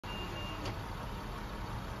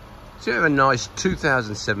So you have a nice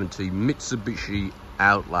 2017 Mitsubishi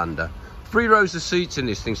Outlander. 3 rows of seats in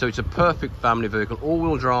this thing, so it's a perfect family vehicle.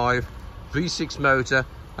 All-wheel drive, V6 motor.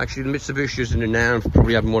 Actually, the Mitsubishi is renowned for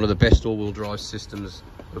probably having one of the best all-wheel drive systems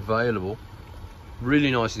available. Really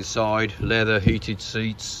nice inside, leather, heated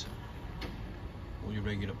seats. All your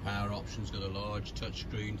regular power options, got a large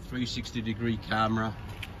touchscreen, 360-degree camera.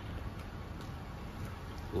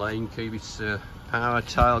 Lane keep, it's power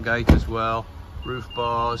tailgate as well, roof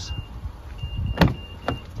bars.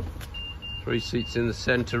 3 seats in the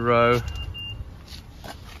centre row.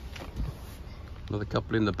 Another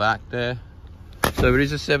couple in the back there. So it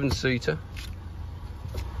is a 7-seater.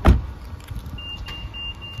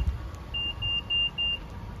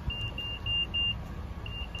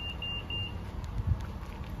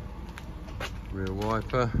 Rear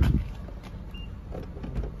wiper.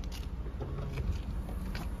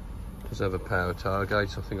 Does have a power tailgate,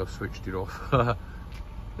 so I think I've switched it off. A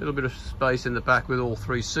little bit of space in the back with all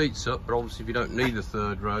 3 seats up, but obviously if you don't need the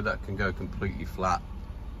 3rd row, that can go completely flat.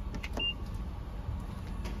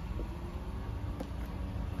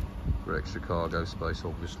 For extra cargo space,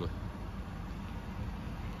 obviously.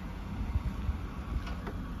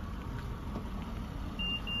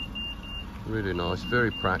 Really nice,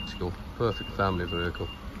 very practical, perfect family vehicle.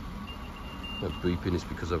 That beeping is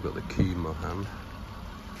because I've got the key in my hand.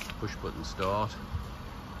 Push button start.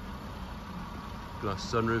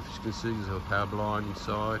 Glass sunroof, as you can see, there's a power blind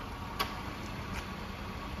inside.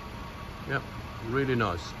 Yep, really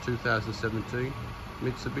nice 2017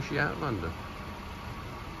 Mitsubishi Outlander.